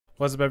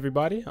What's up,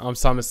 everybody? I'm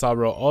Simon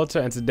Sabro Alter,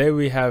 and today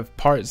we have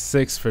part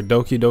 6 for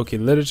Doki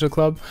Doki Literature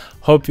Club.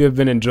 Hope you have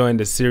been enjoying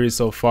the series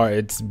so far.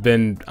 It's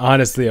been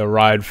honestly a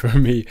ride for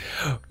me.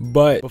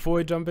 But before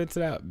we jump into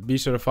that, be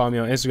sure to follow me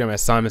on Instagram at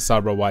Simon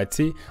Sabro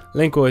YT.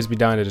 Link will always be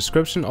down in the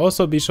description.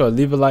 Also, be sure to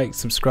leave a like,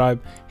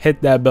 subscribe,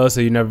 hit that bell so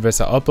you never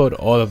miss an upload,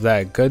 all of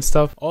that good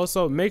stuff.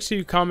 Also, make sure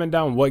you comment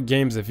down what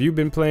games have you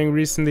been playing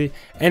recently,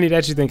 any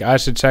that you think I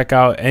should check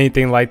out,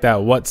 anything like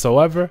that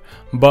whatsoever.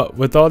 But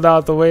with all that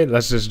out the way,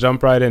 let's just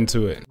jump right into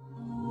it.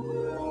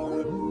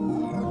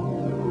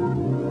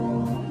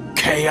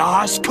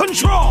 Chaos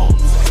control!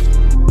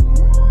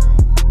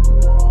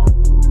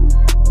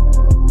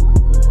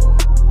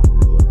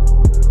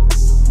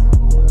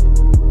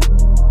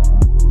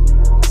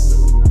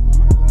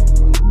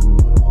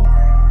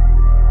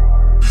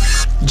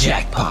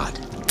 Jackpot.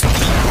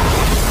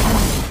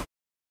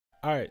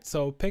 Alright,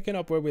 so picking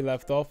up where we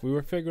left off, we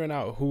were figuring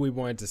out who we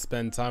wanted to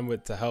spend time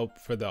with to help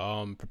for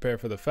the prepare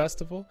for the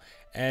festival,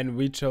 and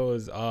we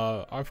chose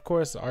of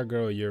course our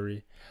girl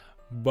Yuri.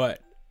 But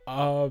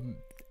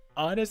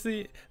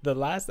honestly, the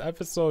last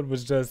episode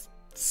was just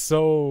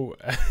so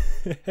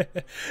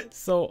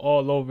so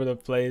all over the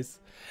place,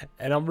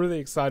 and I'm really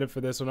excited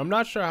for this one. I'm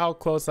not sure how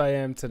close I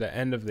am to the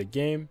end of the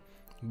game,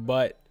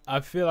 but I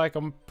feel like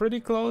I'm pretty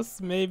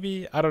close,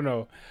 maybe. I don't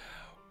know.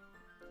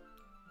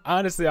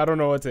 Honestly, I don't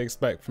know what to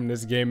expect from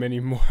this game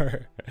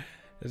anymore.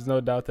 There's no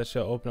doubt that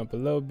she'll open up a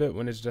little bit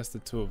when it's just the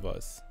two of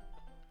us.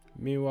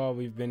 Meanwhile,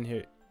 we've been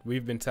texting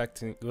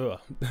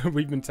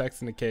we've been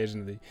texting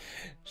occasionally.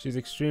 She's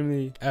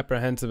extremely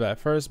apprehensive at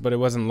first, but it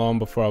wasn't long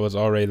before I was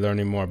already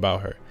learning more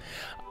about her.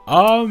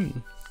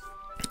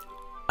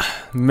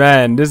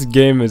 Man, this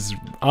game has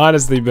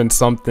honestly been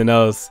something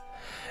else.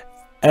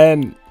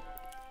 And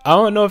I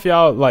don't know if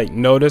y'all like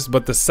noticed,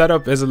 but the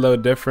setup is a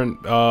little different.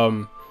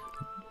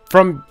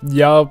 From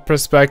y'all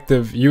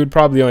perspective, you would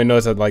probably only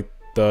notice that like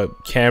the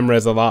camera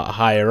is a lot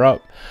higher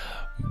up,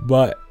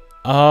 but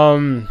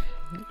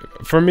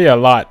for me a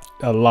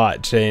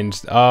lot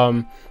changed.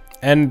 And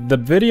the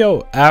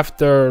video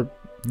after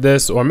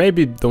this, or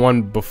maybe the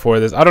one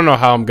before this, I don't know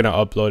how I'm gonna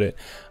upload it,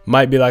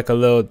 might be like a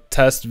little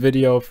test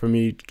video for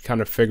me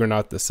kind of figuring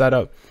out the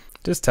setup,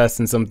 just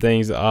testing some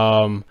things.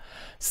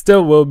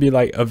 Still will be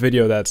like a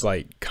video that's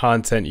like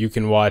content you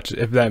can watch,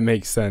 if that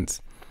makes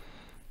sense,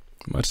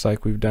 much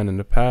like we've done in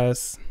the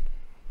past.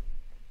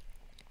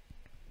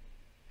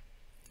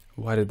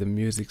 Why did the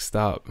music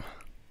stop?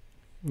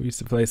 We used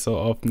to play so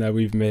often that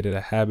we've made it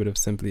a habit of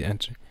simply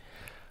entering.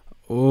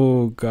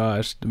 Oh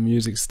gosh, the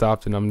music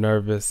stopped and I'm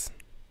nervous.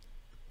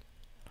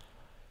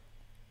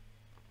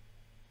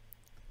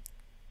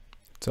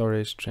 It's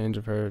already strange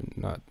of her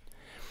not.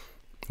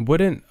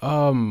 Wouldn't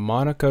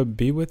Monica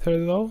be with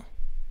her though?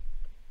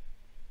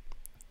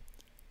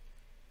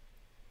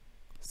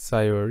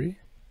 Sayori?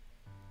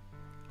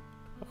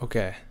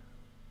 Okay.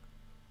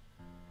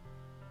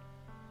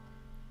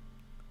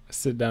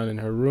 Sit down in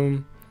her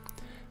room.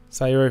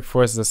 Sayori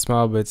forces a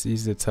smile, but it's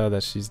easy to tell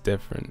that she's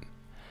different.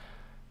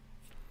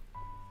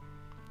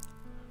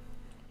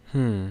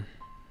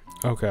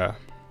 Okay.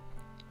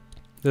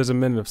 There's a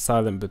minute of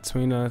silence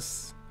between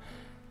us.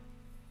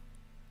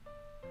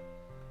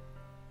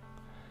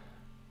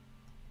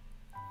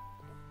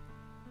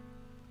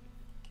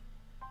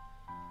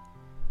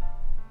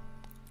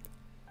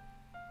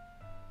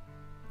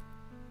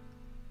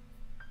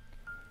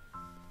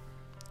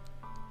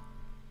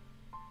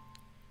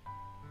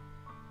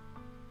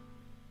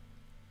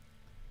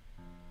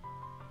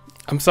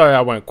 I'm sorry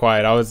I went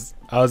quiet. I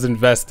was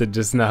invested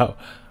just now.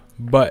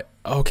 But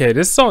okay,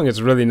 this song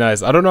is really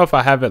nice. I don't know if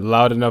I have it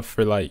loud enough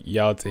for like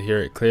y'all to hear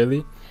it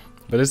clearly,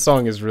 but this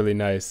song is really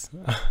nice.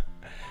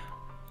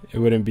 It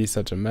wouldn't be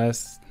such a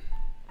mess.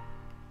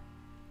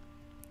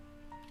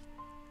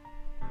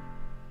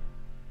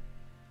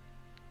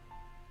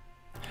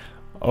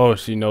 Oh,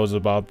 she knows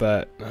about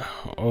that.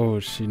 Oh,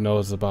 she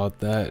knows about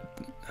that.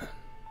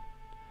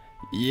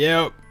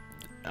 Yep.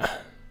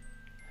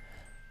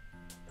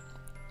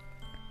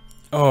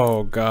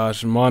 Oh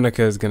gosh,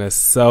 Monica is gonna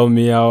sell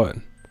me out.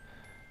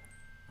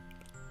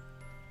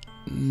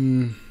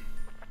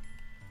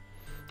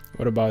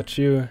 What about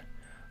you?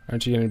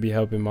 Aren't you gonna be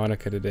helping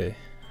Monica today?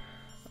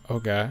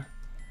 Okay.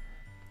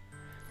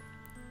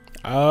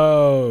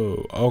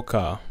 Oh,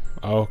 okay.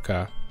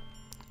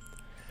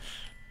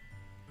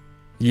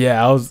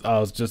 Yeah, I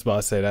was just about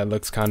to say that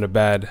looks kind of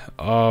bad.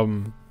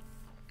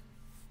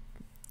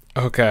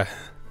 Okay.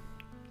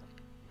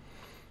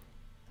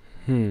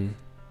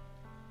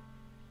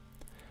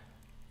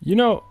 You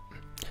know,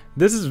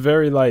 this is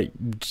very like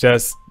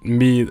just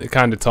me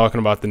kind of talking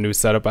about the new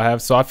setup I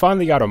have. So I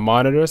finally got a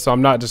monitor, so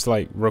I'm not just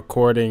like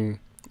recording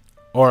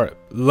or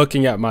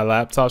looking at my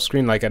laptop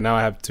screen. Like now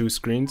I have two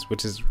screens,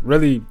 which is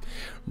really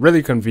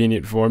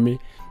convenient for me.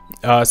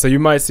 So you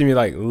might see me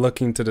like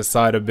looking to the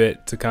side a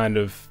bit to kind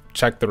of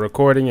check the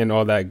recording and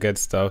all that good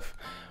stuff.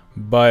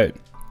 But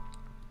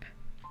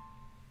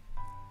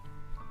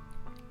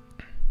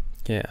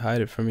can't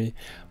hide it from me.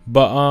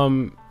 But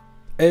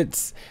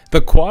it's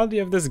the quality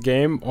of this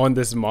game on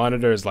this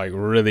monitor is like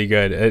really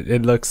good.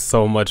 It looks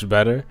so much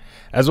better,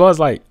 as well as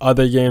like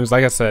other games.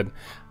 Like I said,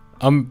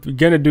 I'm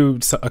gonna do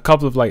a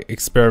couple of like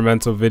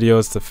experimental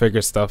videos to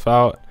figure stuff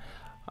out.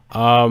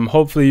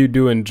 Hopefully you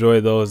do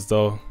enjoy those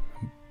though,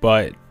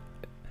 but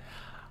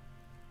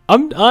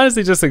I'm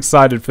honestly just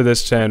excited for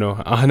this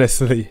channel.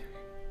 Honestly,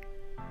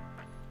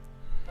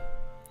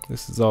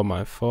 this is all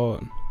my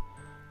fault.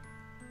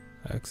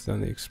 I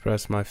accidentally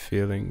expressed my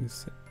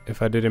feelings.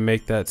 If I didn't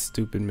make that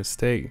stupid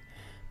mistake,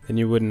 then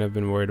you wouldn't have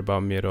been worried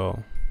about me at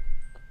all.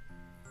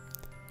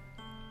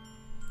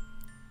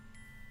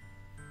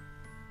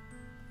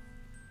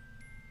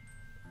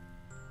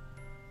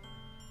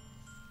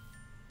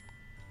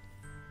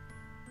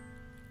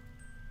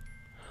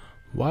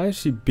 Why is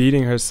she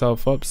beating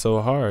herself up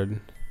so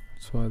hard?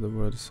 That's why the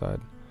world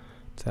decided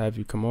to have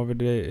you come over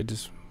today. It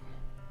just...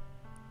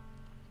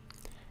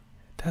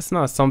 That's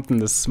not something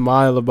to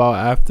smile about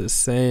after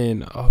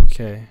saying,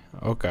 okay,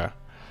 okay.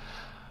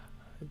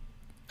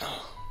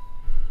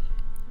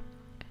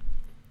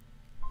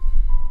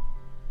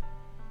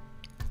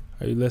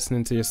 Are you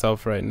listening to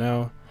yourself right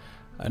now?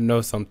 I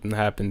know something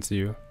happened to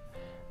you.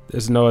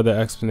 There's no other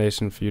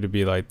explanation for you to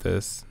be like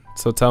this.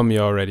 So tell me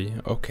already,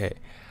 okay.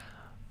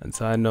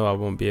 Until I know I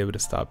won't be able to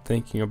stop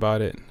thinking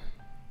about it.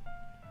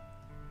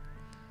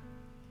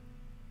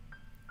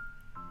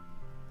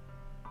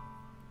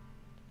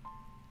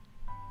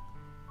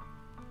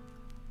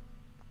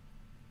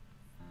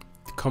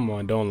 Come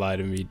on, don't lie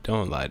to me.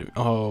 Don't lie to me.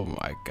 Oh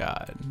my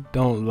God.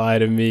 Don't lie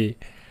to me.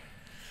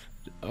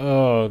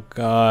 Oh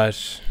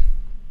gosh.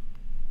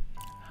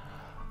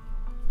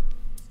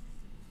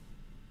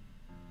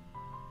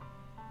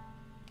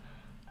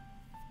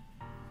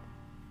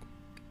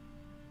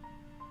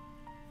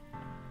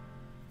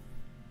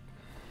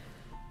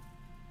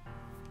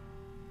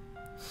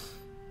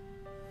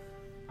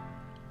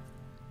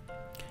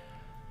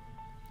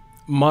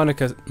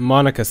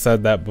 Monica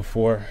said that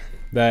before,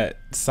 that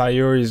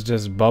Sayuri's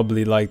just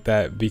bubbly like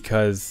that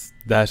because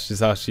that's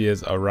just how she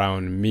is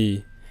around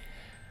me.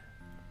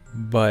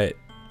 But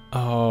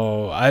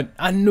oh,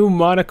 I knew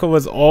Monica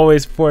was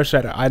always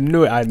foreshadowing. I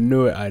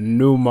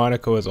knew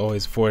Monica was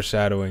always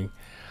foreshadowing.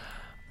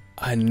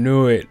 I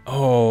knew it.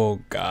 Oh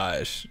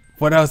gosh,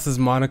 what else is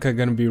Monica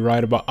gonna be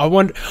right about? I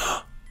wonder,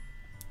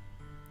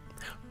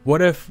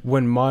 what if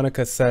when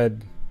Monica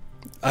said,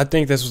 I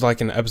think this was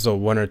like in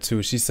episode 1 or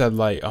 2, she said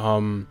like,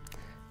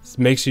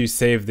 make sure you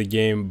save the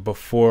game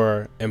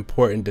before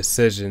important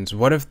decisions.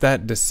 What if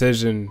that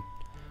decision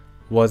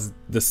was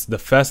the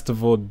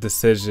festival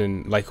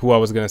decision, like who I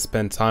was gonna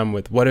spend time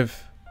with? What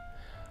if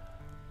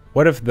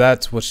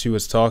that's what she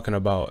was talking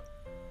about?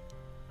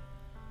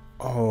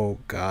 Oh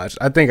gosh,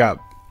 I think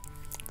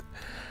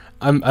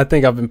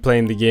I've been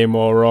playing the game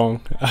all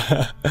wrong.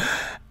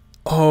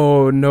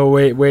 Oh no,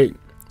 wait.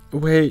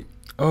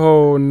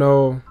 Oh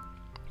no.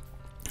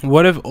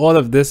 What if all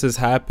of this is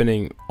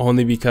happening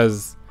only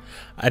because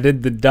I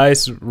did the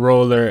dice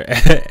roller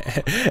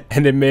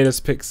and it made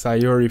us pick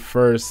Sayuri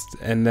first,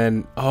 and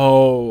then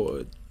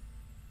oh,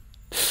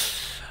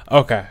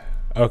 okay,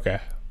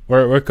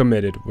 we're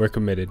committed.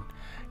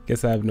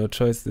 Guess I have no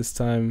choice this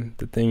time.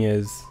 The thing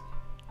is,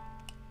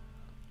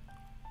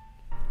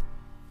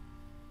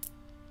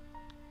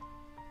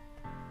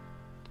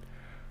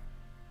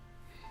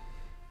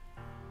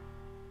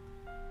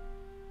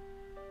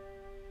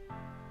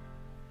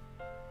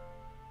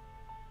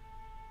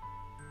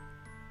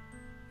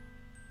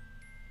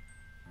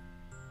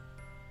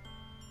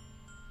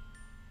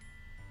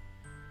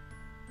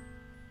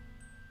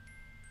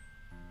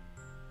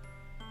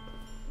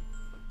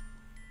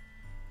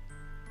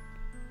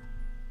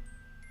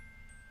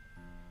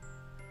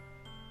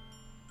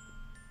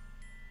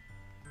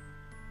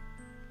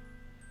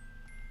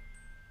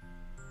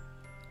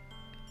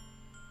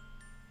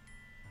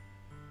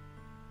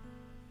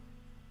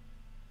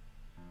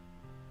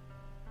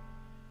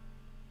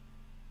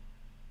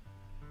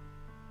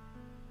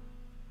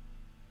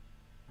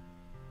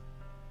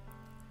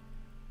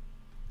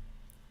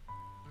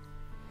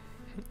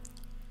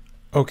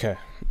 okay.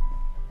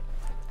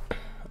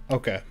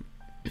 Okay.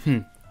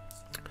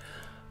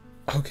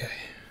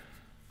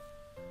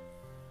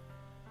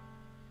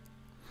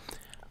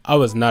 I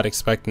was not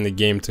expecting the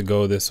game to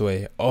go this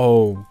way.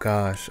 Oh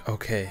gosh.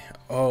 Okay.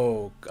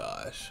 Oh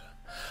gosh.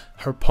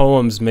 Her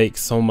poems make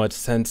so much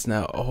sense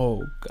now.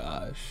 Oh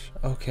gosh.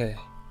 Okay.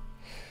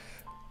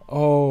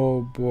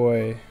 Oh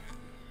boy.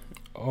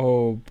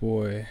 Oh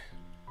boy.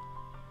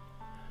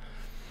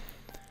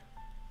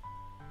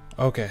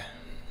 Okay.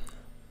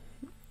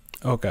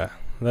 I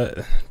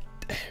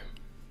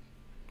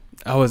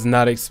was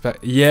not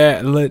expect.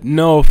 Yeah,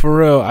 no, for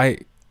real.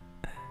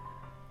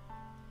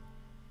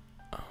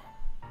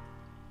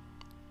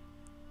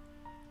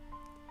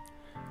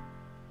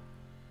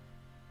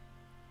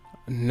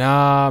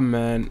 Nah,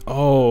 man.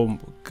 Oh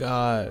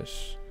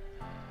gosh.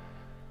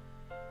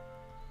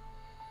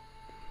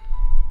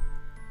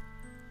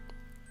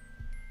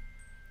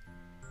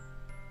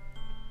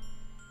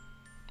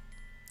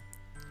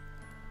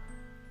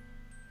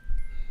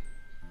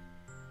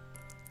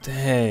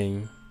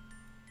 Dang.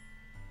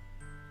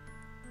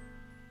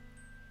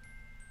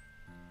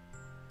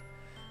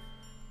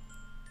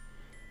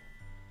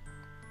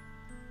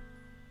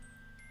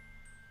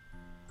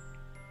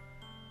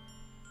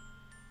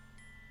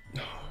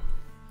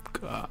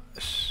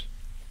 Gosh.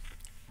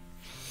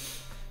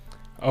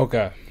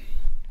 Okay.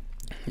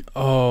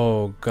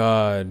 Oh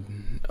God.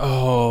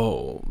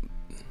 Oh.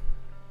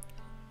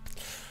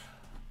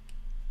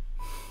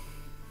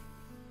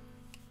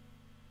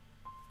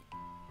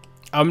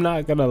 I'm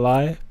not gonna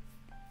lie.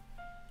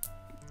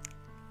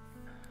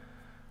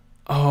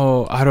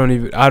 Oh, I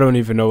don't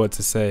even know what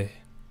to say.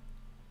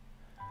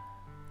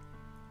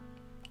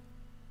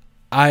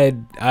 I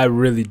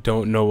really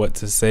don't know what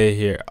to say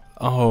here.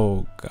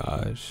 Oh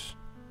gosh.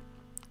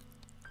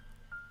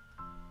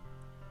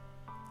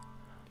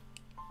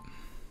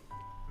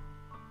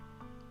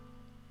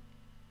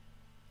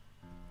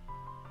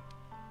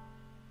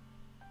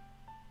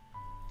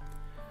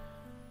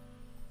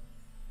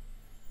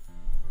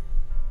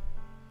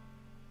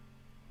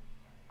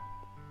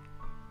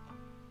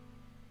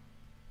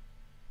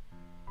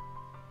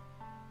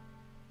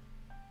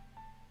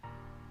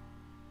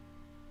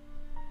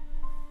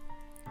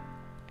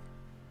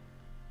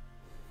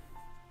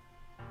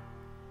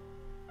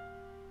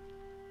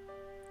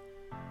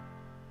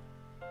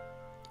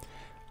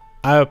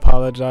 I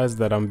apologize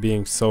that I'm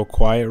being so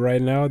quiet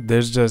right now.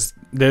 There's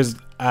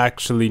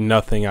actually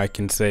nothing I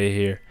can say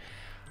here.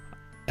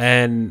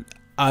 And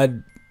I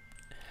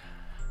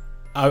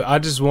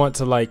just want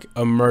to like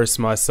immerse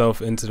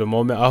myself into the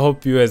moment. I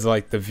hope you as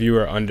like the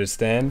viewer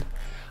understand.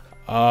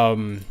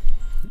 Um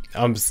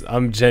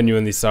I'm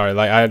genuinely sorry.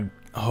 Like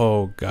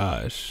oh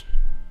gosh.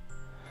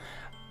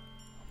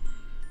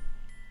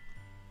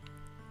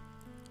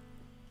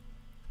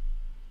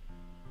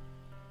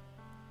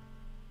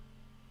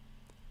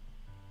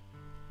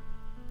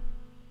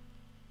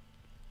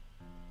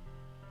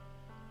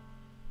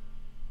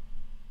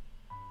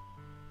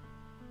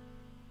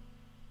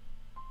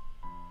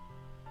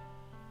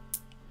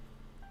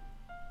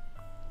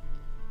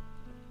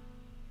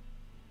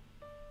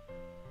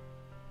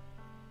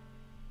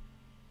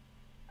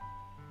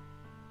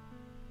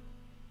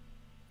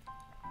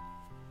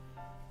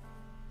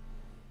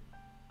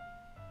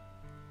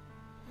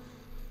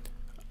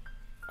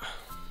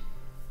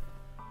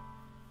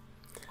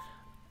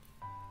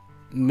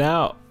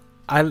 Now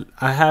I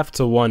have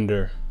to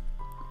wonder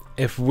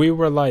if we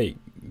were like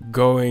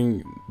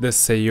going the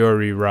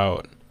Sayori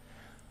route,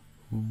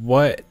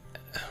 what,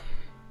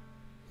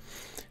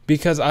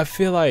 because I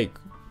feel like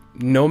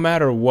no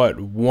matter what,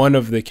 one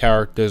of the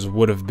characters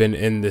would have been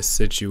in this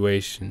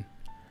situation.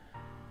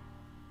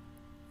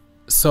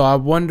 So I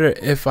wonder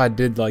if I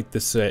did like the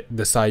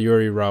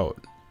Sayori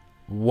route,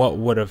 what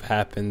would have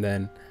happened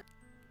then?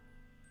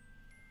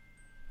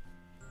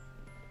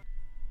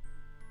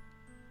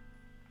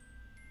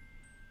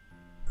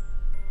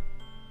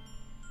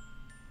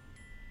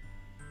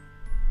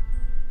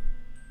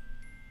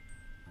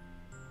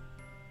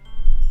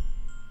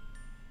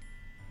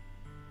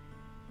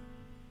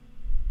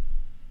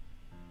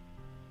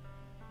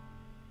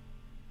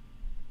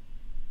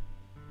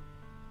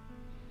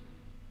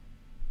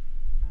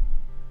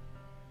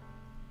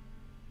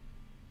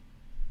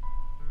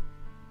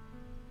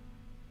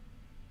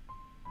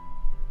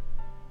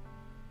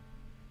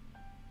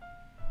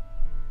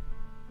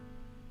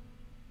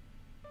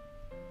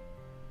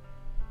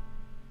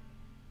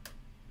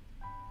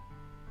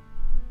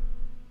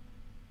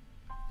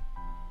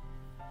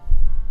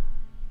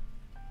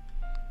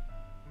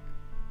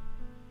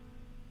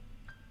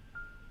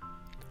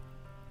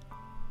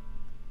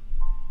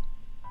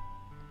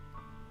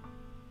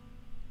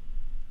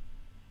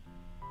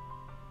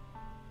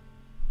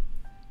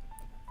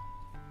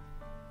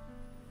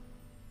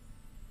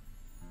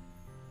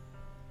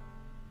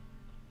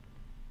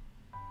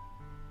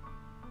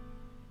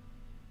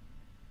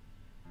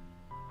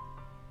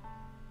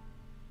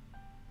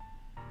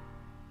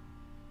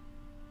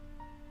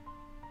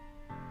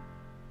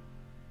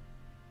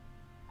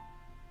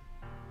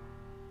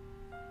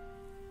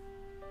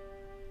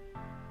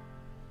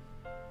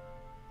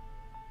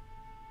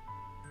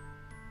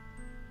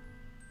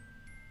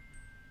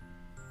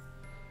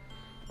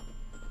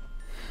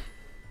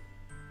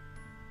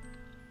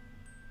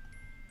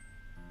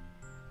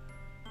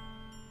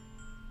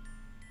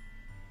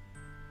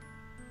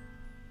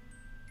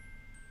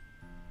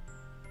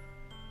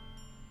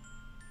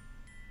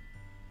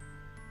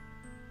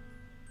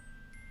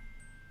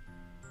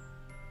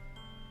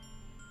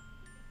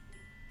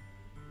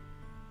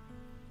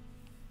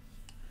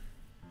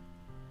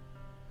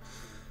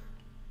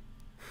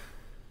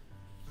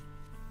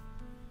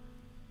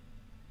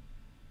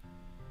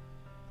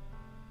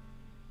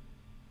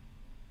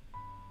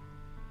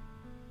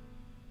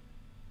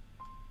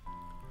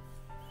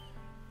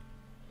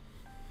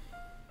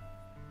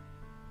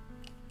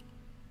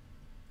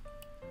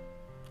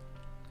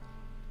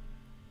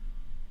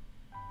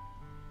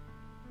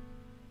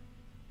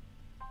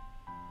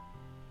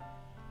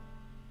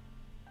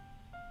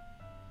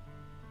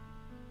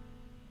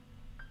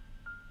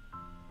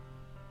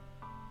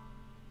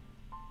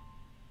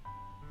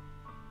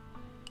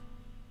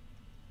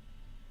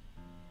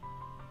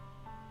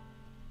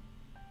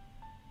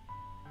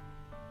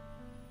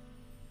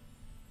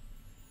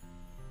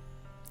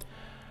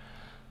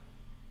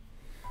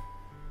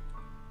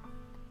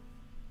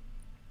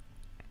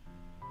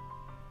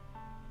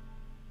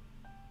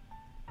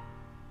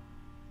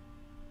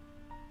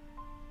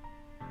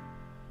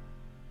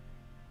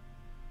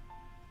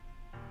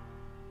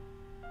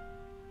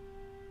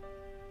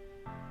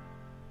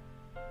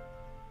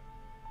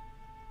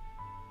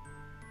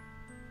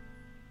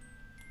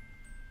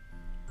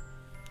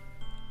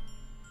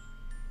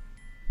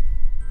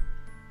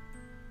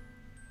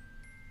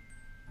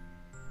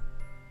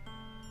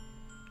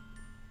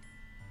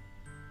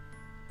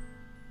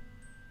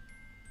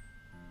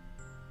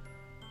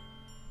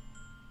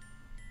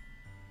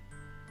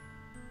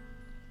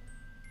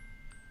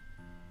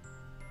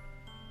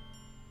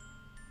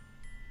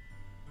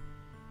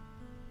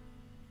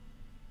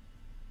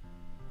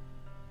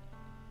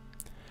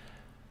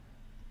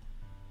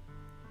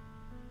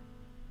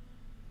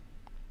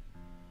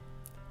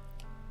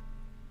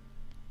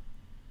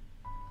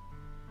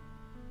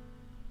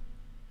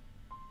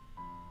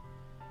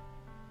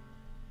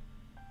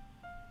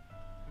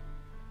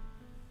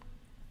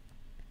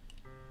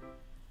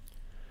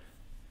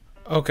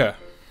 Okay.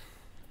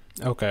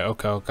 Okay.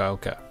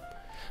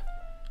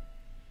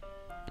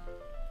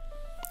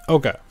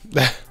 Okay.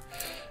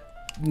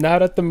 Now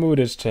that the mood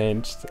has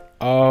changed,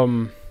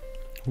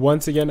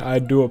 once again, I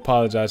do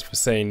apologize for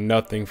saying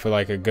nothing for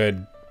like a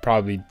good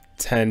probably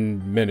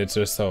 10 minutes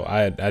or so.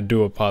 I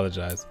do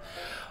apologize.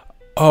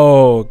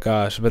 Oh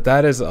gosh, but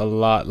that is a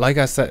lot. Like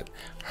I said,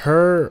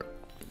 her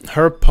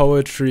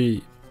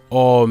poetry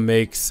all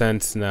makes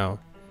sense now,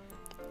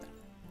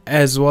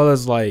 as well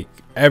as like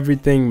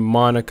everything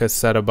Monica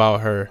said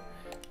about her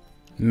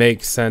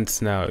makes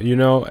sense now, you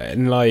know.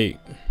 And like,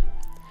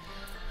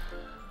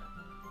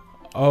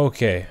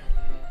 okay,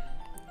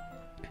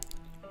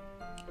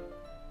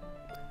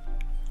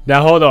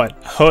 now hold on.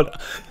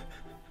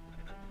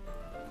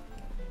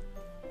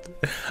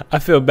 I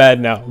feel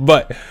bad now,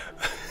 but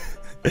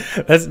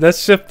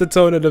let's shift the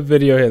tone of the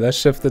video here. Let's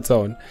shift the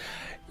tone.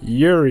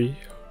 Yuri,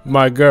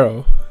 my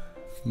girl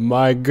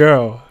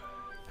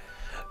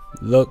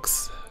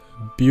looks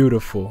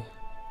beautiful.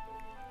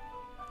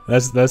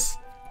 Let's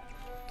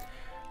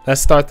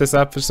start this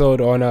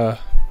episode on a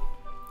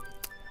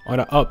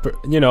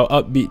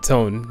upbeat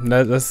tone.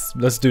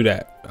 Let's do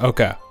that.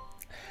 Okay,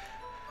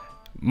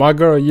 my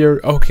girl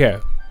Yuri. Okay,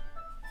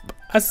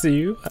 I see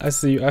you.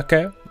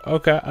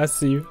 Okay, I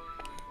see you.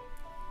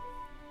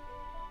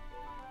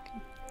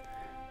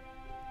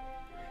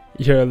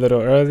 You're a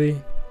little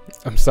early.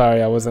 I'm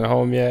sorry, I wasn't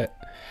home yet.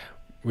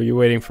 Were you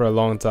waiting for a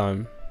long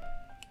time?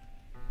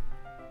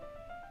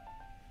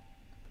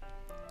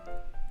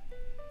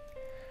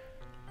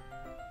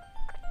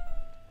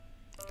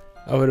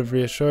 I would have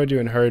reassured you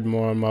and heard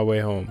more on my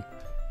way home.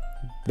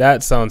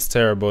 That sounds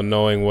terrible,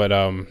 knowing what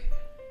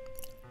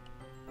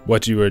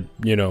you were,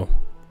 you know,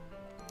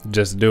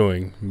 just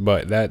doing.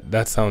 But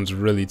that sounds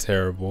really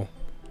terrible.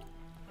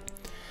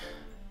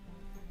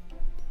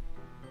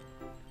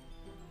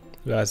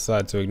 I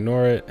decided to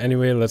ignore it.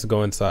 Anyway, let's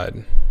go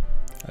inside.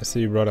 I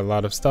see you brought a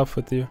lot of stuff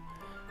with you.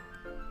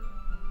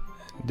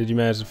 Did you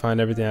manage to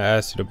find everything I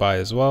asked you to buy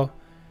as well?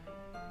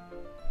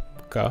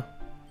 Okay.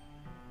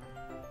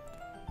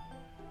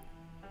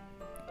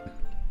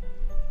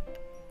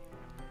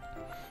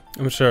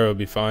 I'm sure it'll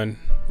be fine.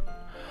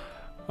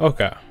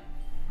 Okay.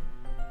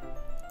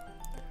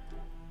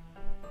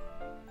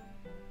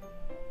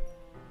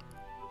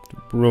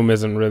 The room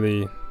isn't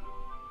really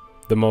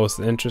the most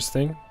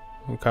interesting.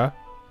 Okay.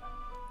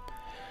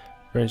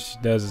 First she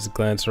does is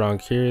glance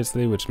around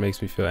curiously, which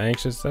makes me feel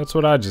anxious. That's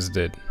what I just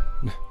did.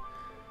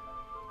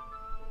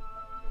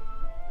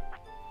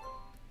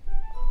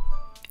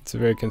 It's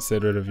very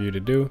considerate of you to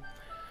do.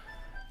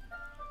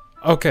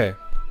 Okay.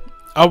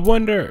 I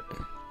wonder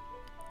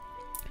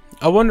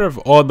if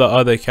all the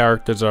other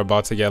characters are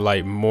about to get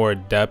like more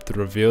depth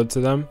revealed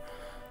to them.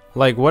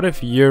 Like, what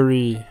if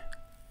Yuri,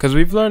 because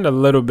we've learned a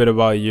little bit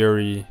about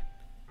Yuri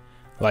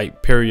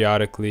like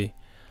periodically,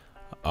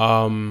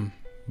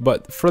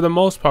 but for the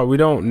most part we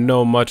don't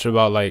know much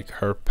about like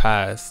her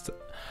past.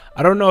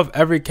 I don't know if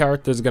every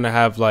character is gonna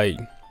have like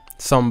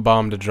some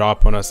bomb to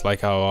drop on us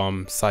like how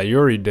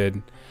Sayuri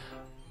did,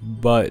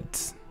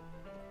 but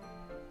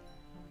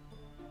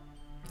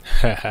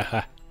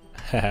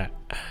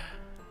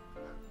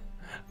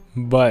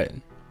but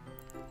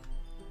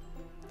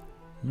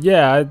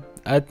yeah,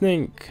 I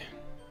think,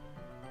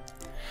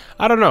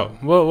 I don't know.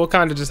 We'll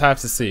kind of just have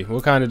to see.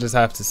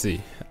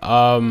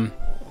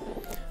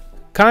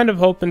 Kind of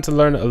hoping to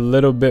learn a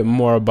little bit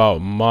more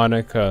about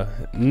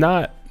Monica,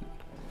 not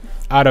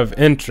out of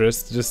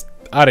interest, just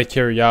out of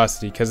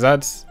curiosity, because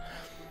that's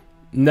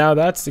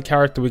the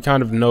character we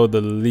kind of know the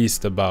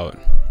least about.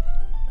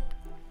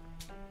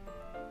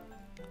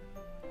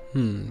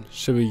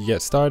 Should we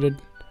get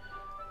started?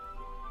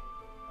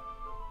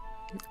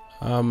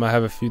 I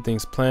have a few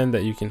things planned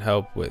that you can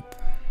help with.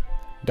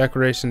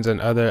 Decorations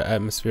and other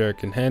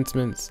atmospheric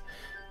enhancements.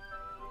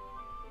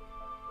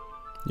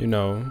 You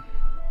know,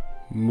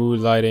 mood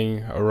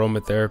lighting,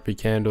 aromatherapy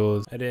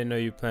candles. I didn't know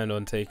you planned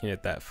on taking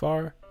it that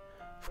far.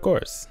 Of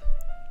course.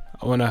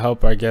 I want to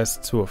help our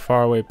guests to a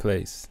faraway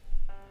place.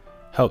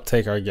 Help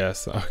take our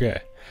guests, okay.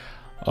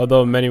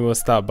 Although many will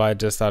stop by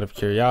just out of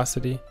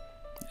curiosity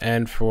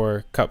and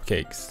for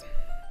cupcakes.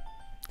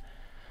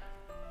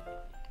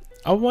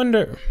 I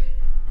wonder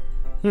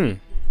how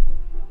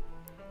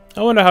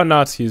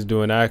Natsuki's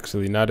doing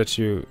actually, now that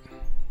you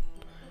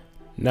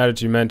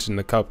mentioned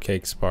the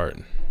cupcakes part.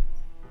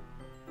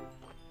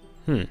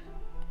 I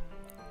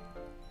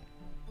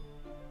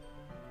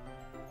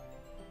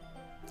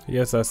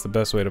guess that's the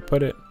best way to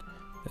put it.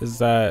 Is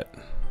that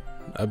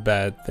a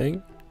bad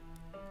thing?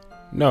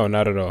 No,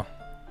 not at all.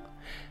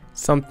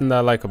 Something that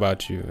I like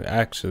about you,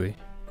 actually.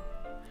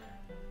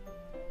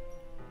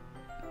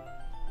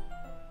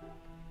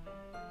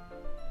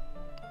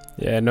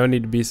 Yeah, no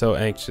need to be so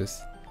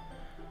anxious.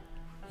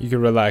 You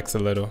can relax a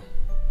little.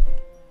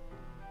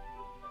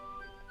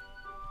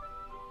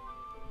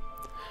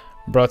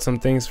 Brought some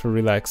things for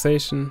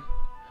relaxation.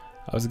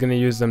 I was gonna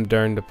use them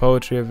during the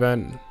poetry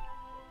event.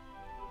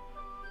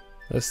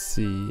 Let's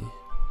see.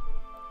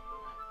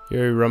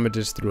 Yuri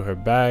rummages through her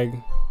bag.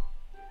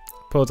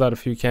 Pulls out a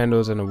few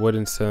candles and a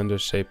wooden cylinder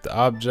shaped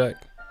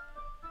object.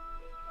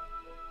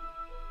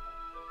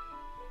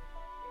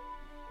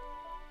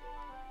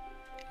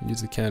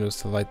 Use the candles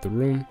to light the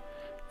room.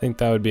 Think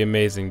that would be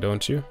amazing,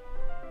 don't you?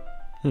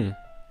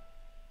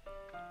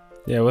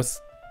 Yeah, what's...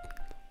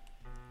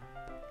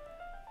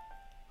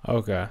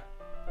 Okay.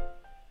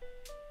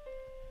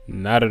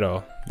 Not at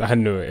all. I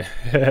knew it.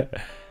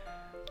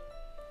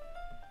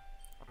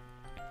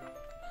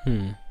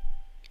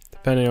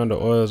 Depending on the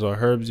oils or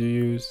herbs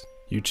you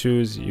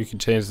choose, you can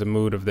change the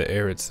mood of the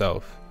air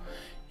itself.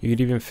 You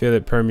could even feel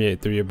it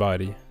permeate through your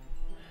body.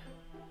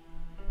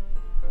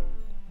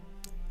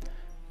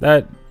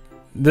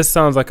 This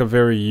sounds like a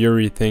very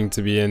Yuri thing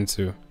to be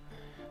into.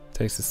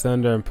 Takes the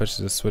cylinder and pushes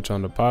the switch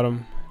on the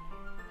bottom.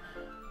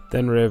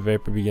 Then red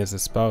vapor begins to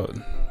spout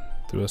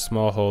through a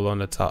small hole on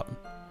the top.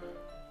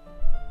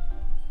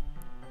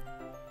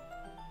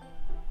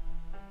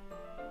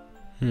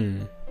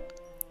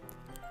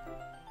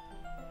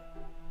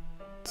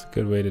 It's a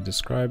good way to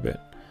describe it.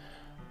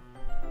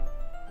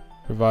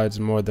 Provides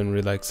more than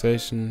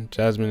relaxation.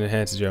 Jasmine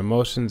enhances your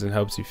emotions and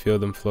helps you feel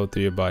them flow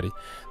through your body.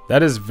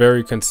 That is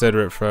very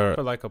considerate for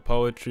like a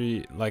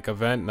poetry like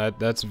event.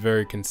 That's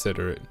very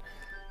considerate.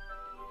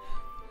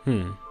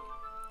 Hey,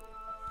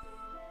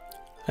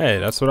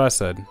 that's what I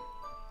said.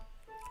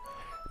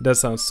 It does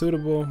sound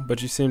suitable,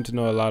 but you seem to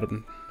know a lot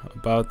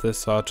about this,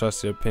 so I'll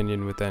trust your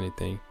opinion with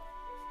anything.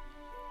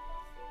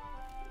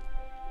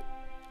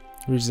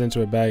 Reaches into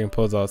her bag and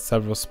pulls out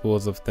several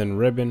spools of thin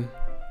ribbon.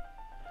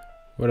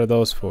 What are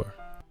those for?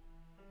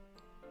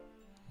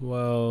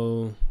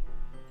 Well,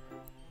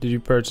 did you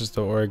purchase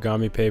the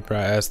origami paper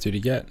I asked you to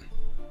get?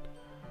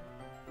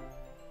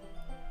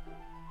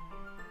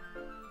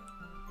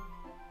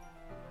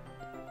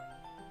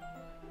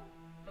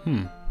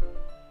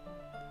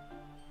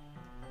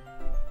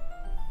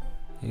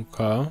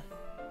 Okay.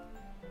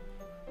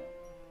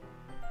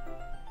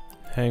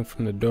 Hang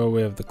from the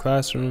doorway of the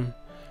classroom.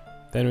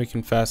 Then we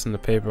can fasten the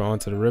paper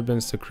onto the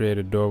ribbons to create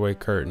a doorway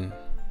curtain.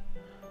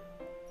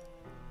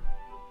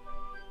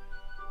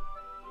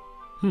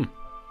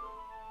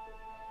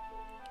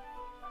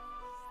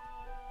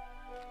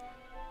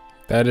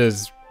 That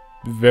is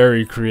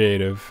very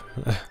creative.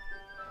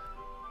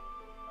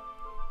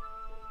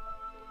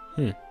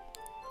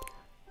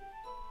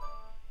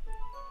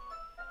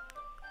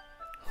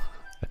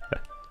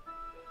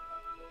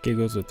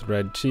 Giggles with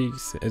red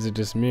cheeks. Is it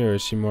just me, or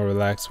is she more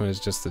relaxed when it's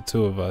just the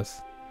two of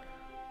us?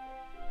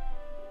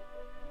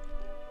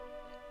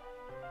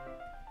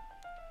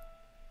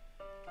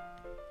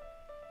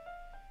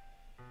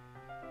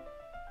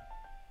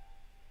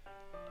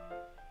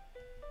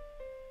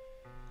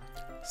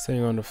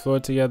 Sitting on the floor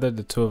together,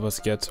 the two of us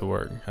get to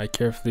work. I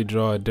carefully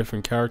draw a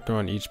different character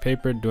on each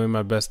paper, doing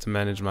my best to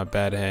manage my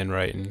bad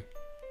handwriting.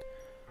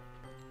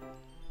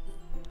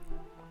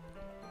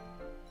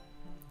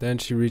 Then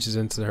she reaches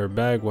into her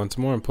bag once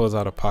more and pulls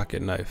out a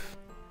pocket knife.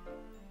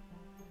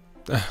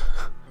 The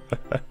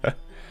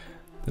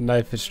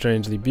knife is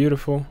strangely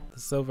beautiful. The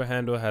silver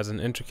handle has an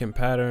intricate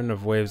pattern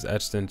of waves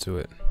etched into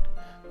it.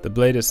 The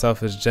blade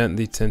itself is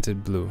gently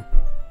tinted blue.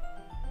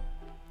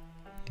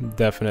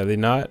 Definitely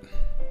not.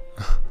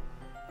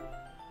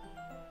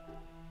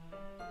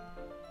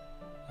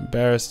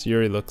 Embarrassed,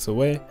 Yuri looks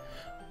away.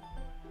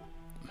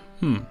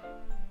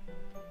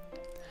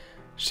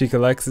 She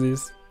collects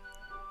these.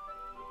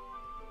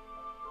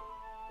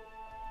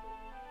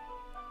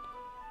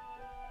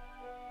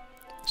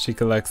 She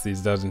collects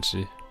these, doesn't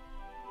she?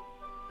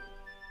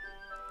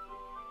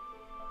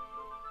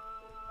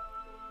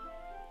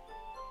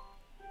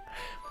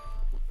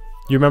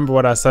 You remember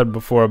what I said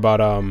before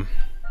about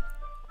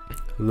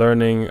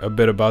learning a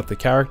bit about the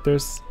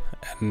characters?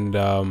 And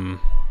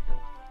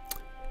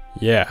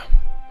yeah.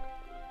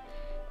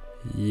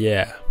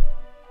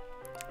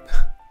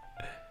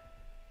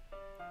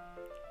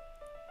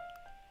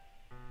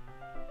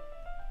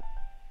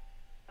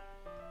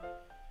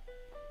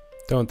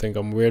 Don't think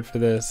I'm weird for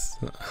this.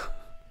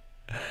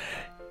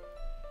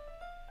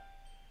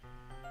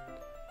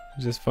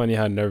 Just funny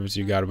how nervous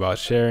you got about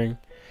sharing.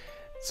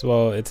 So,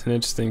 well, it's an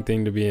interesting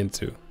thing to be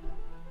into.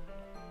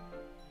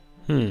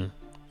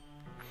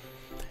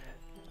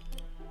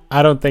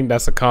 I don't think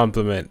that's a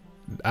compliment.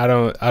 I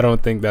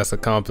don't think that's a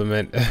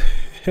compliment.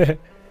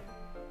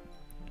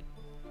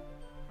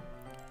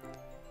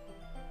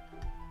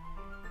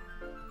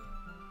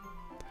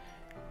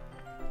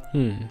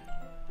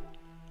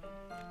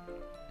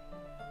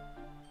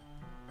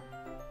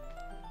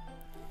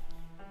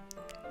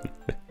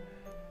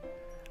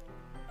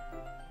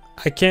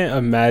 I can't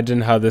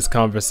imagine how this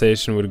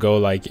conversation would go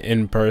like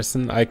in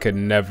person. I could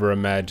never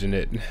imagine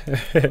it.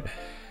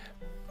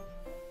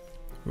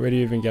 Where do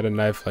you even get a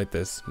knife like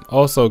this?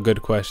 Also,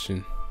 good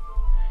question.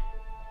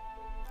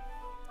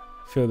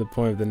 Feel the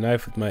point of the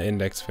knife with my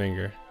index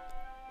finger.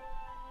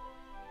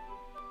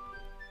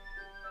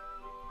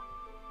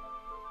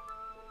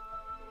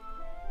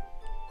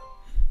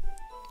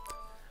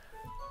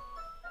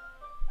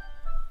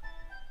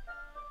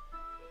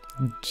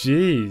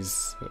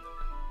 Jeez.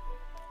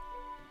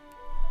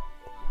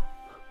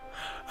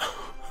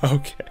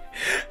 Okay.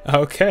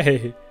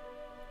 Okay.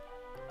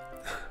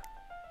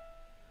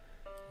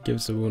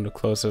 Gives the wound a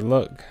closer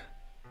look.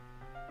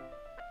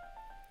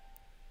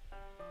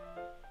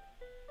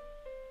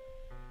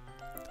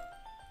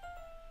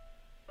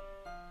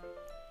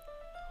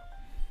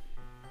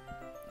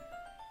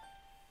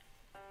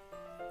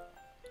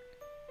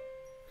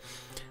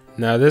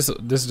 Now this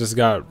just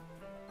got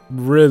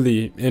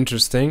really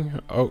interesting.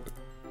 Oh.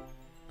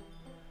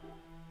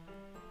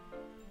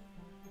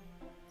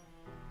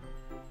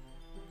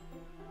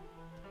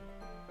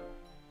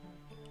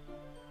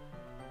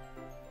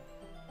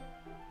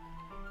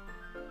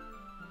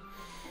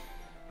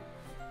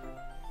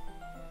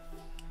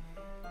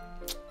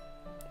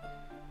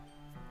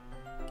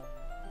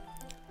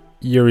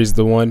 Yuri's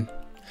the one.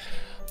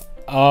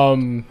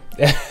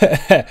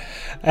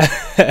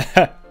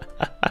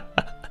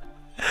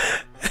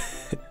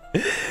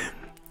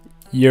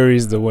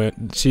 Yuri's the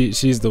one.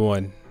 She's the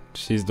one.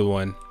 She's the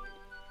one.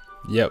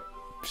 Yep.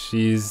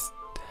 She's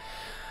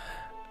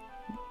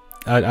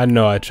I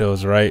know I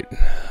chose right.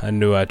 I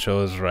knew I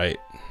chose right.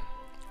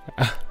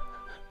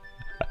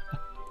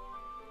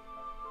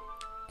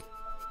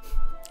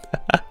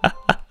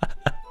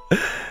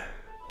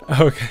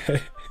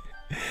 Okay.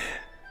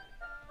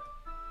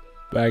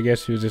 But I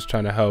guess she was just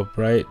trying to help,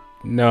 right?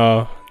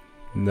 No,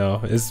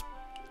 it's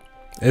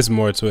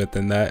more to it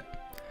than that.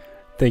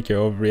 I think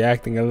you're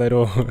overreacting a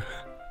little.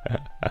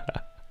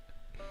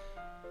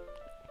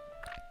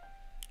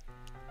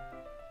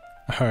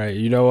 Alright,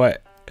 you know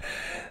what?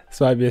 This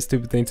might be a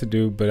stupid thing to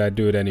do, but I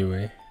do it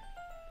anyway.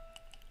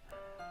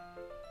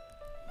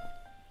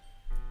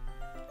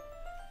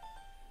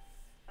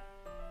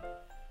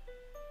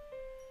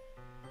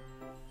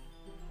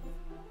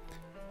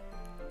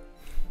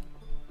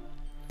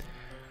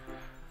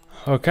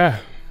 Okay.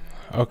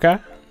 Okay.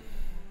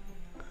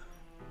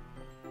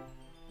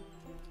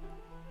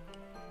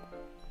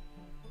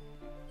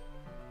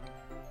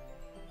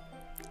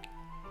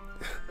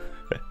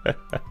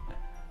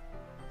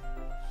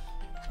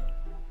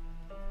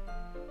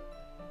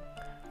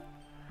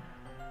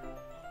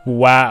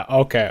 Wow.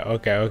 Okay.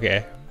 Okay.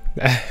 Okay.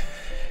 I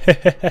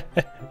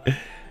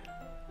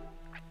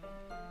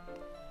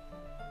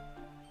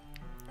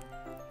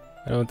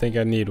don't think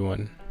I need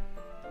one.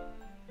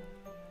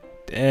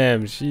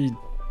 Damn, she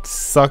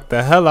sucked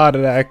the hell out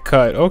of that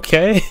cut.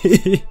 Okay.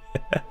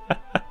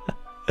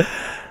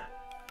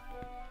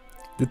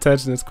 The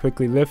tension is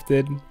quickly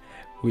lifted.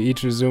 We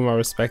each resume our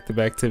respective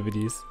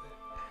activities.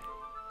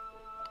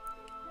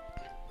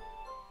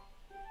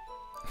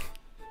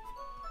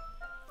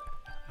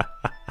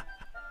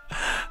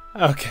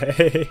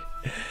 Okay.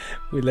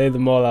 We lay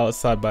them all out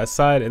side by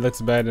side. It looks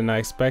better than I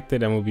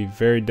expected and will be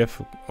very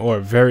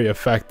very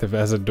effective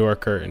as a door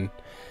curtain.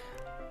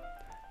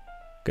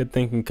 Good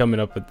thinking coming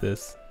up with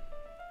this.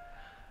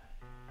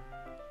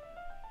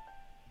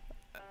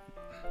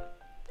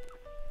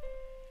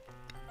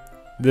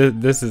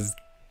 This is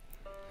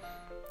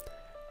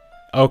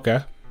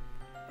okay.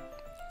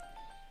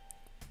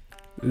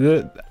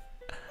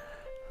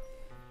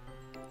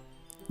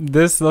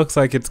 This looks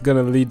like it's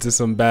gonna lead to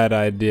some bad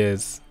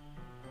ideas.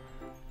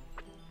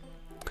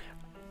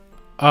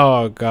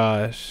 Oh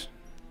gosh.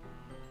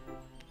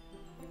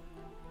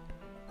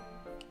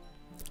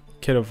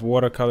 Kit of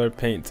watercolor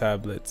paint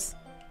tablets.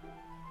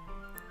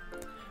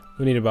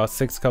 We need about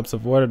 6 cups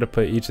of water to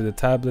put each of the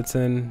tablets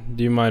in.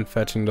 Do you mind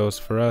fetching those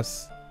for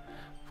us?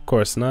 Of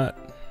course not.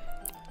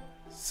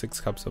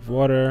 6 cups of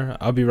water.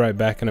 I'll be right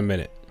back in a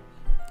minute.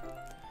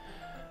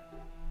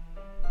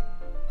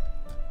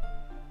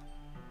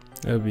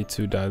 It'll be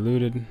too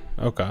diluted.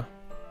 Okay.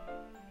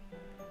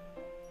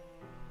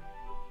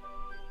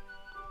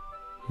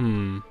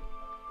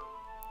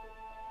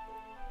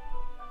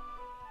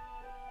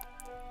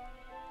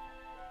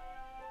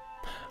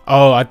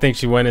 Oh, I think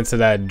she went into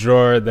that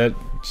drawer that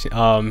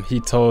he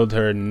told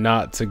her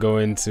not to go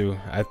into.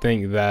 I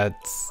think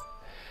that's...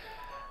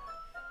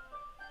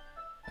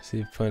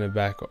 See, putting it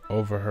back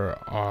over her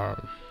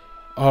arm.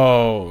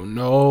 Oh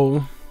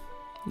no.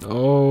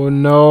 Oh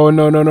no,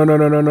 no, no, no, no,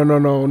 no, no, no, no,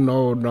 no,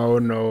 no, no,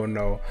 no,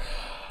 no.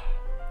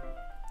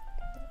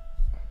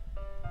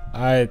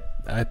 I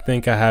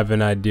think I have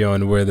an idea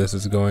on where this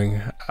is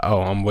going.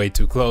 Oh, I'm way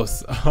too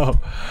close. Oh,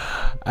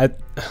 I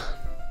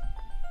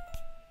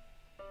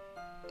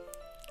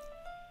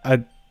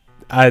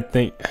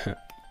think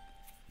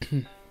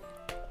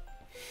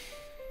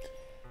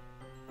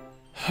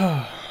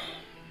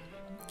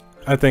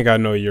I think I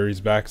know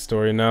Yuri's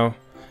backstory now.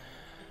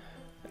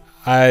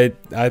 I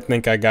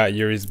think I got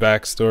Yuri's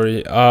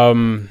backstory.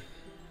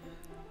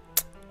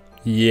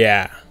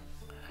 Yeah.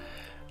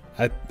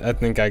 I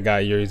think I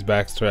got Yuri's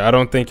backstory. I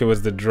don't think it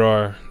was the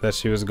drawer that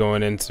she was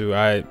going into.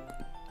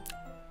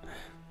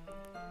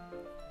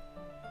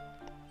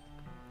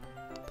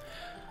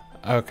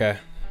 Okay.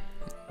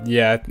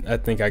 Yeah, I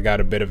think I got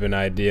a bit of an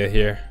idea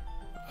here.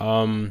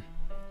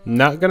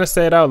 Not gonna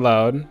say it out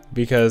loud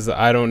because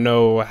I don't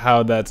know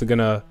how that's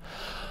gonna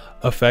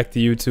affect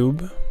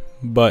YouTube,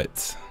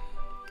 but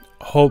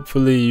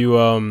hopefully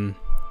you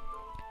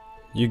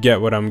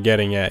get what I'm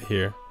getting at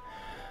here.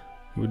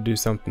 We'll do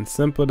something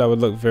simple that would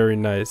look very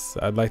nice.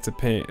 I'd like to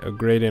paint a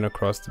gradient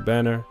across the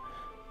banner.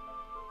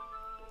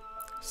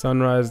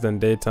 Sunrise, then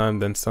daytime,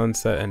 then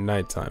sunset and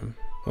nighttime.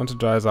 Once it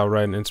dries, I'll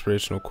write an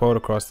inspirational quote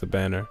across the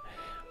banner.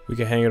 We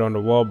can hang it on the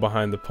wall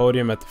behind the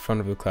podium at the front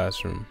of the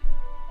classroom.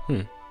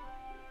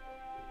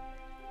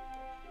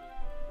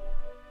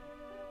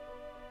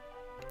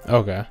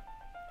 Okay.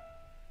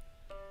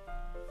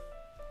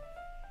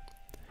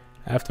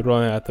 After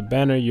rolling out the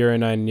banner, Yuri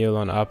and I kneel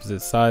on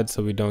opposite sides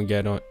so we don't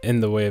get in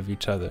the way of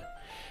each other.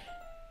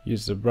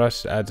 Use the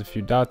brush, adds a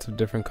few dots of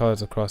different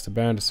colors across the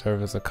banner to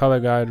serve as a color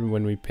guide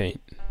when we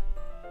paint.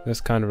 This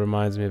kind of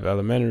reminds me of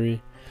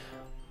elementary.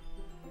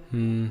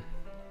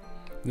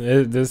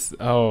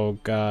 Oh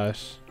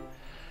gosh.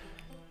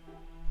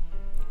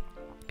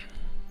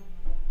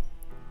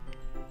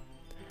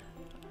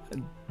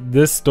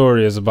 This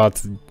story is about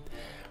to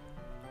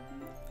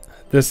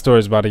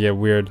get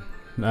weird.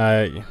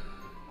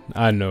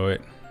 I know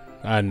it.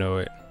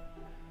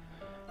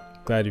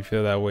 Glad you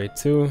feel that way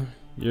too.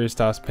 Yuri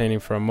stops painting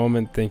for a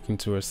moment, thinking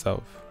to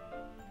herself,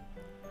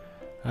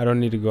 I don't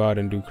need to go out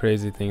and do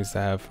crazy things to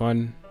have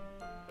fun.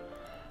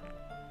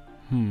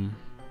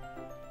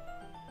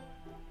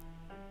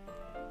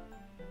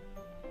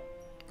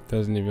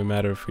 Doesn't even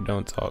matter if we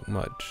don't talk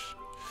much.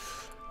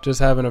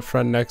 Just having a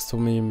friend next to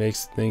me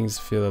makes things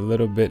feel a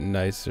little bit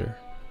nicer.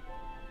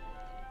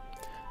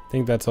 I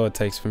think that's all it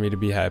takes for me to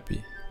be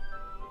happy.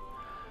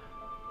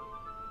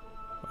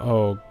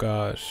 Oh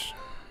gosh.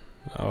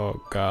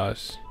 In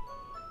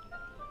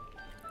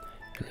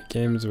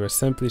games where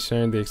simply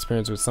sharing the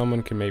experience with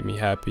someone can make me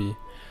happy.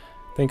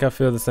 I think I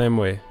feel the same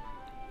way.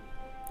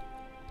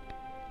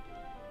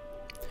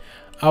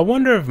 I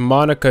wonder if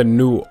Monica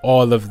knew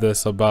all of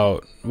this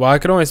about, well, I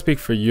could only speak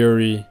for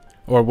Yuri,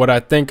 or what I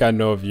think I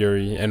know of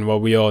Yuri and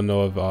what we all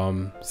know of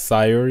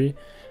Sayuri.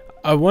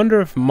 I wonder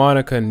if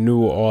Monica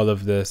knew all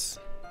of this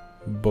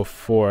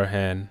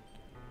beforehand.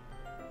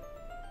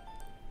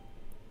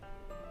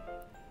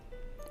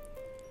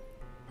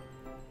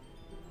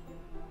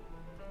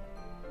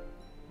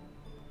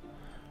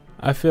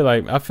 I feel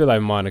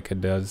like Monica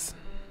does.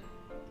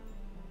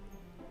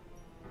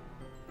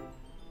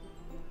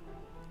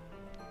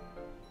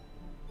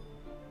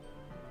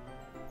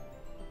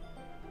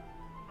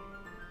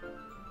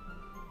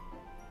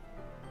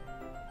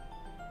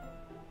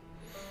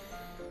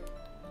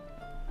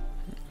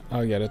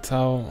 I'll get a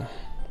towel.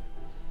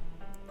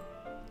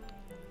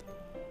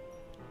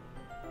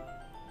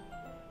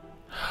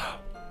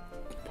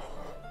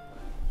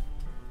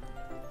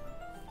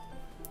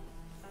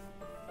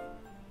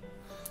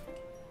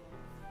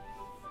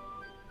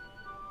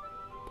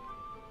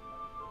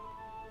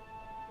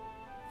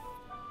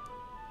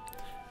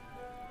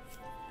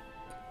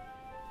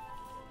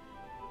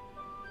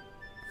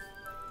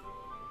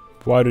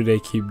 Why do they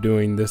keep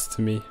doing this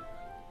to me?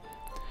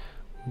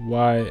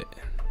 Why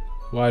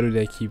do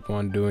they keep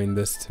on doing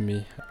this to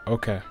me?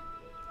 Okay.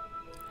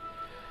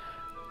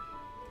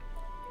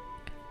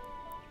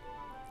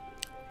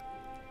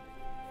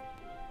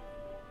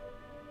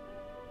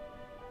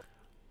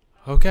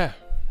 Okay.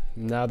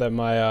 Now that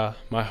my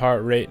my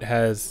heart rate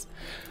has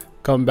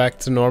come back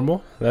to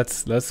normal,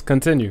 let's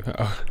continue.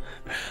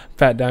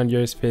 Pat down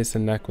Yuri's face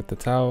and neck with the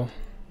towel.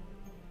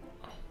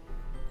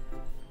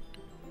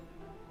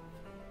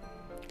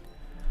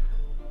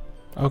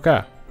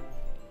 Okay.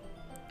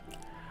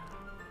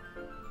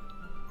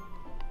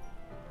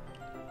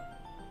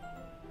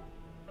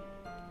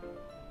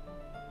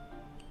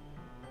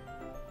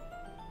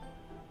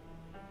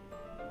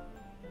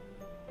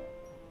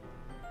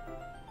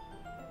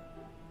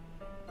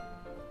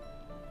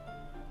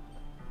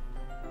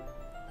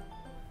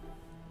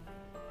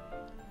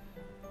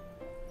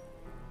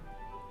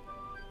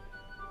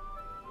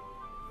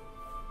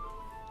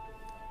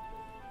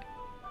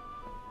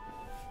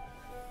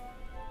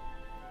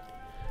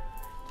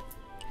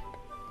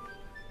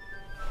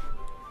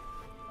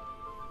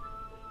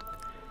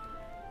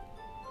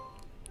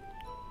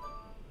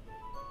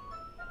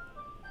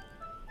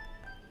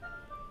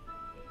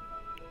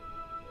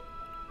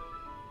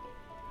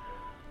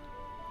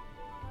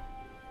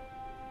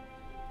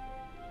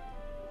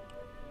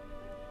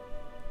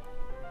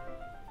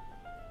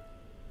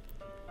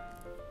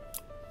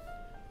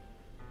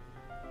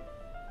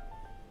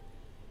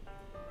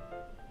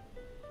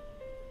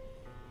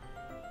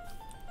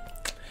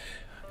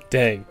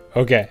 Dang.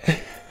 Okay.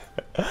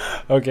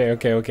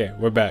 Okay.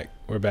 We're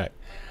back.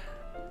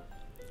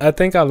 I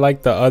think I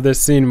like the other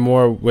scene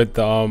more with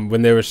the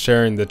when they were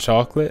sharing the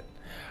chocolate,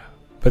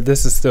 but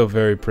this is still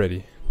very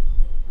pretty.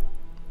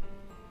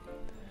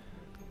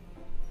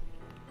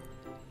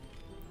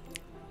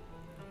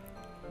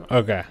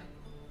 Okay.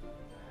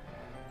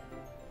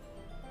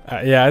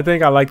 Yeah, I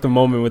think I like the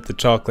moment with the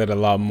chocolate a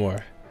lot more.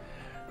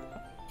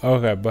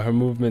 Okay, but her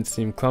movements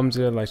seem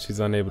clumsier, like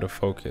she's unable to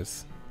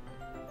focus.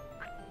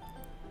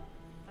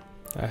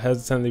 I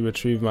hesitantly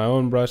retrieve my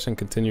own brush and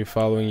continue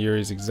following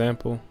Yuri's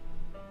example.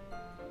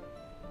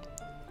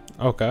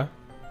 Okay.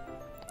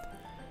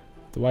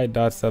 The white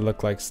dots that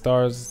look like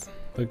stars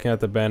Looking at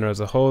the banner as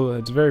a whole,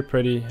 it's very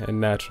pretty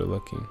and natural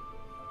looking.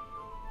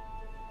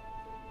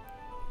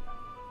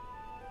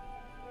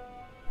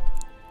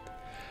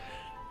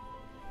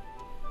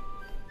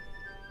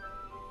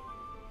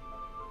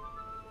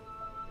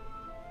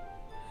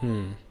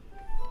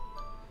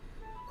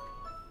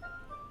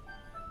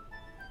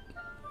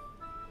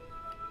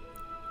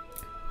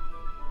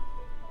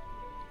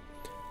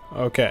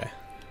 Okay.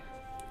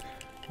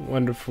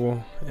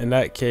 Wonderful. In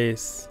that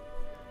case,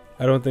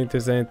 I don't think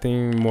there's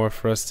anything more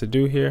for us to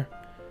do here.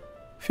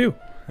 Phew.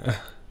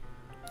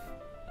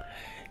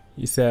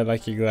 You said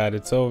like you're glad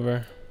it's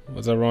over.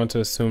 Was I wrong to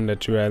assume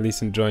that you were at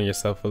least enjoying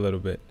yourself a little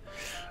bit?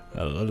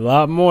 A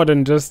lot more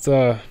than just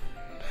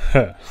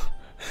Good,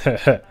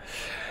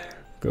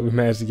 we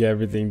managed to get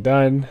everything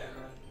done.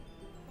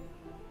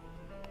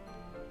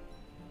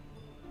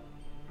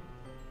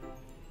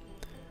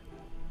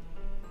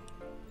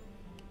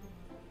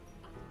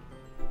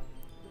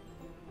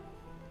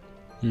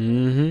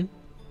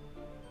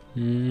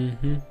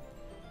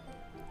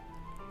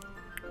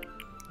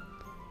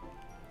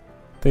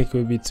 Think it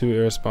would be too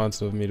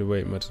irresponsible of me to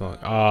wait much longer.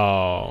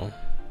 Oh.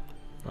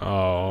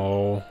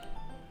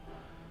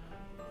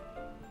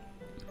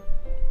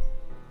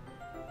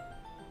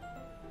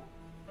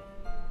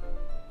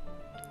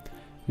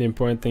 The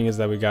important thing is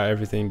that we got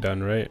everything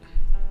done, right?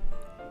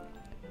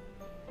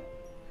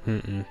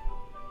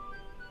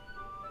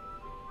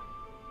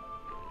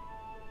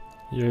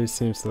 Yuri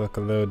seems to look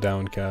a little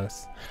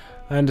downcast.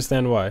 I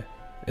understand why.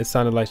 It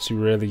sounded like she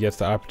rarely gets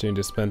the opportunity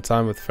to spend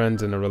time with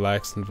friends in a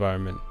relaxed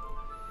environment.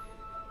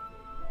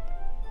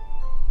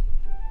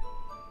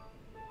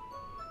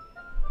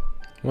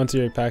 Once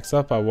Yuri packs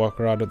up, I walk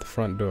her out of the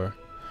front door.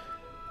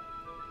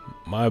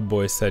 My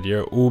boy said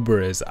your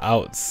Uber is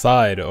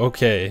outside.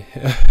 Okay.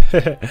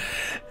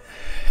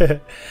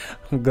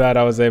 I'm glad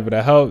I was able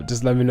to help.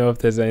 Just let me know if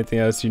there's anything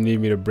else you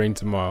need me to bring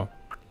tomorrow.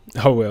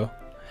 I will.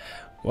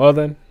 Well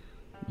then,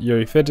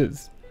 Yuri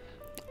fidgets.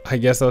 I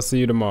guess I'll see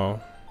you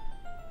tomorrow.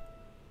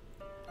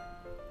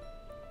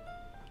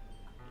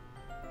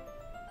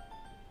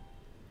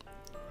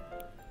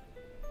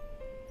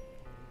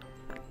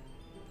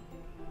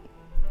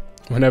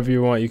 Whenever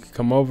you want, you can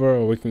come over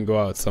or we can go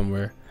out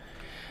somewhere.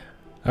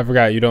 I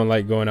forgot you don't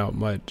like going out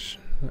much.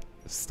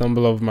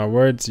 Stumble over my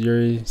words,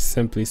 Yuri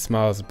simply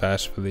smiles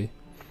bashfully.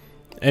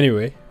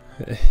 Anyway,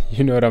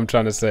 you know what I'm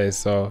trying to say,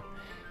 so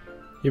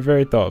you're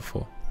very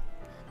thoughtful.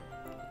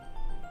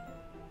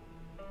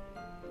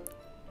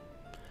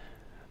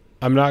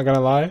 I'm not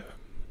gonna lie.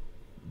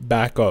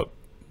 Back up.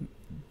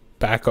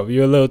 Back up.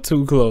 You're a little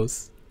too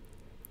close.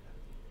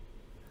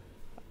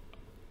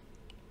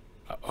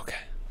 Okay.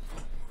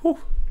 Whew.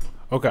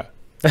 Okay.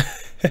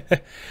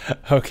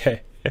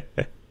 Okay.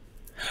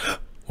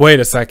 Wait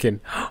a second.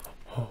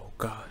 Oh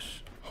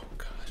gosh. Oh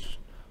gosh.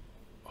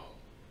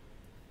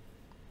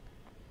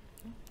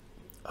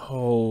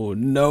 Oh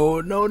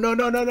no, no, no,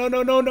 no, no, no,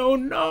 no, no, no,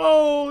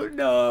 no,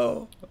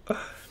 no.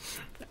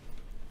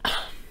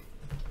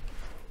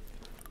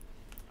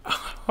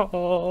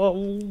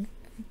 Oh.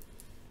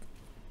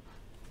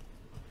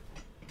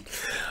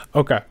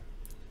 Okay.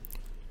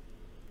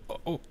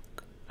 Oh.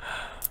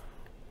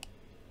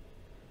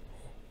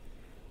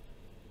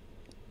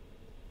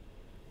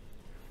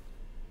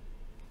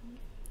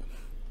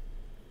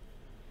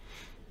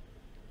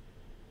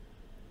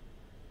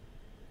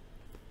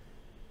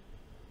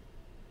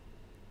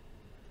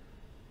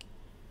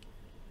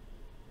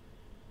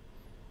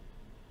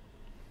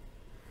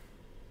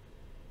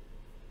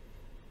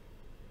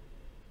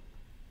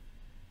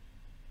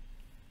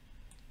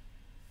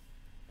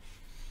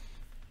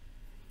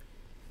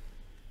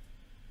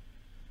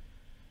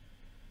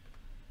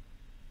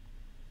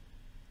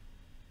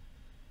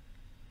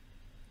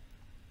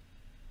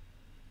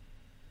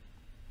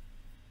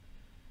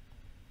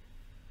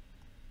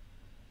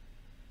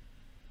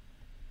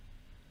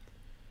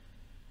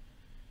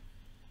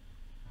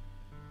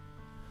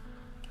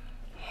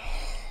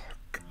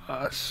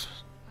 Gosh.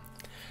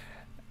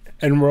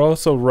 And we're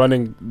also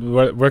running,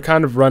 we're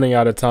kind of running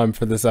out of time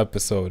for this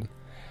episode.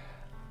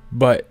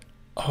 But,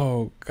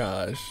 oh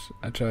gosh,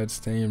 I tried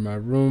staying in my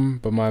room,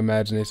 but my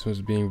imagination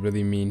was being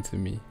really mean to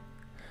me.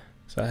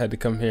 So I had to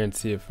come here and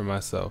see it for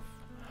myself.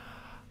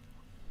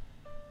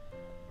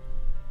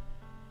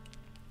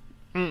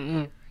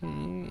 I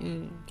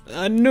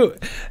knew,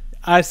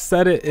 I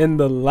said it in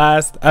the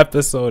last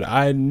episode.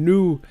 I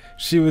knew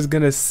she was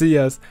gonna see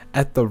us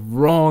at the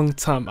wrong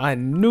time. I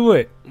knew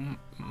it.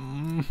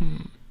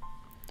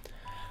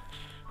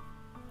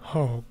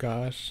 Oh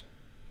gosh.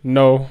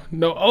 No,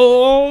 no.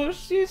 Oh,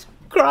 she's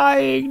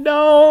crying.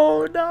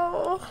 No,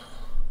 no.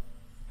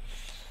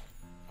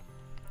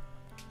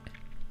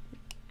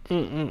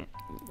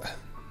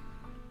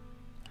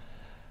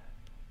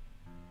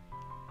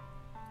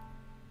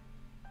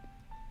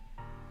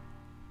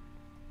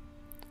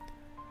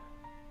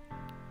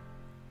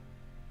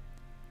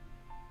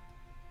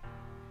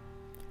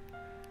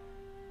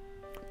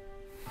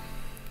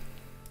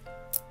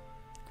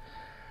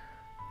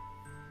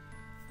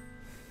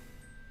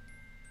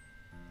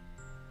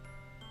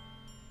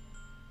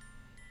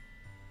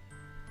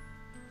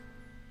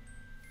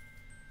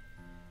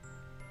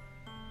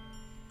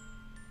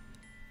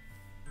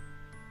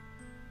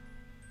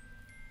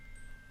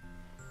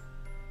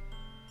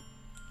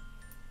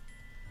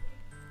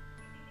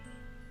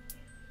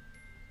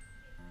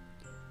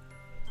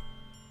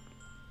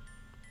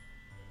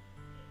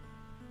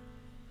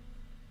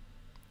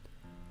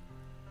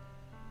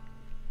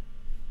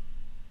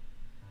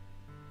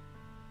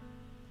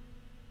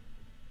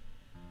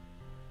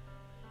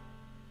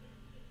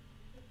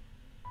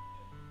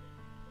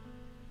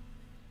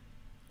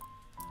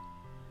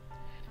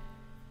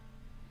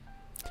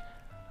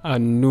 I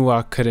knew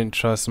I couldn't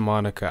trust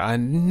Monica. I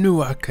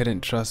knew I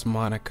couldn't trust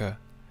Monica.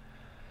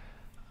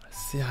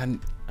 See,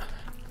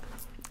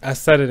 I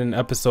said it in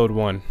episode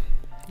 1.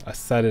 I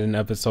said it in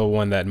episode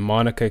 1 that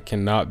Monica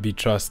cannot be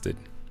trusted.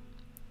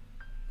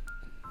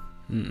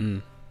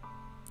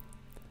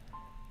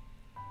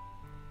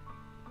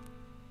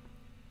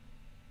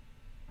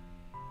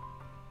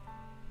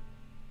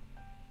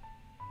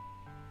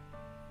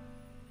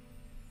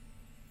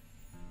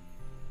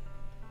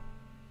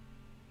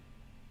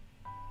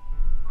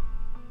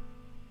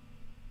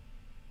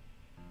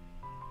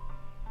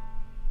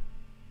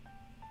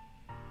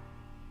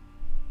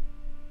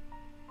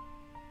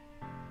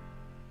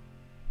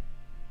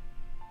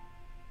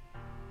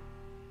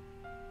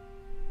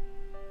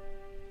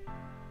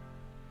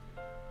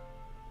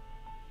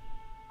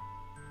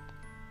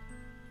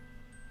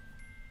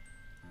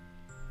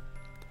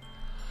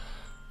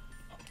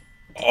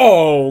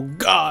 Oh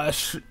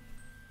gosh.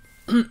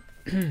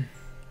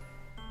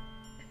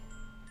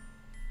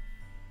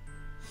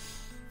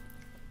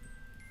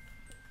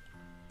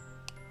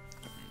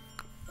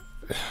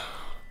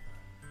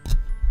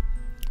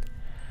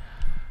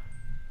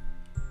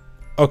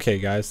 Okay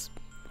guys,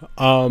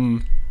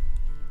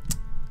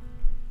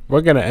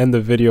 we're gonna end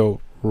the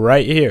video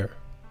right here.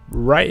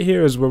 Right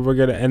here is where we're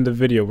gonna end the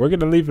video. We're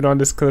gonna leave it on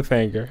this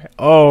cliffhanger.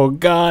 Oh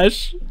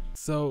gosh.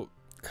 So,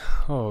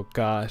 oh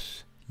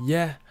gosh,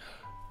 yeah,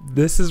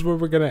 this is where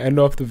we're gonna end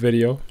off the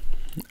video.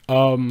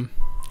 I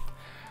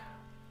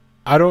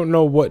don't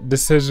know what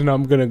decision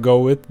I'm gonna go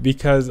with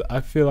because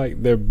I feel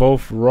like they're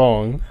both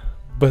wrong,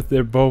 but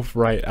they're both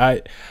right.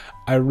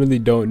 I really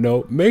don't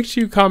know. Make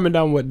sure you comment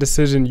down what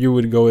decision you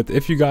would go with.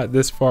 If you got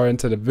this far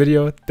into the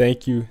video,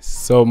 thank you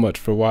so much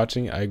for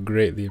watching. I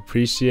greatly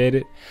appreciate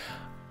it.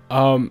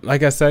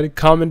 Like I said,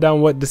 comment down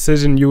what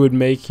decision you would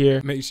make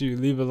here. Make sure you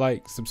leave a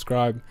like,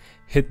 subscribe,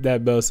 hit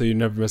that bell so you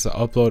never miss an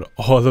upload,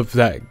 all of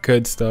that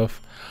good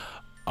stuff.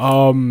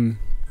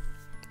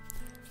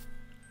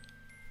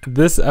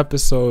 This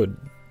episode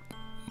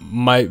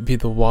might be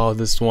the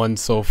wildest one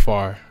so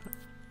far.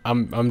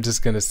 I'm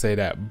just gonna say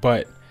that.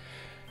 But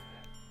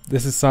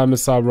this is Simon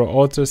Sabro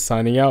Alter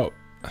signing out.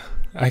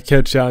 I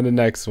catch you on the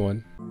next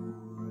one.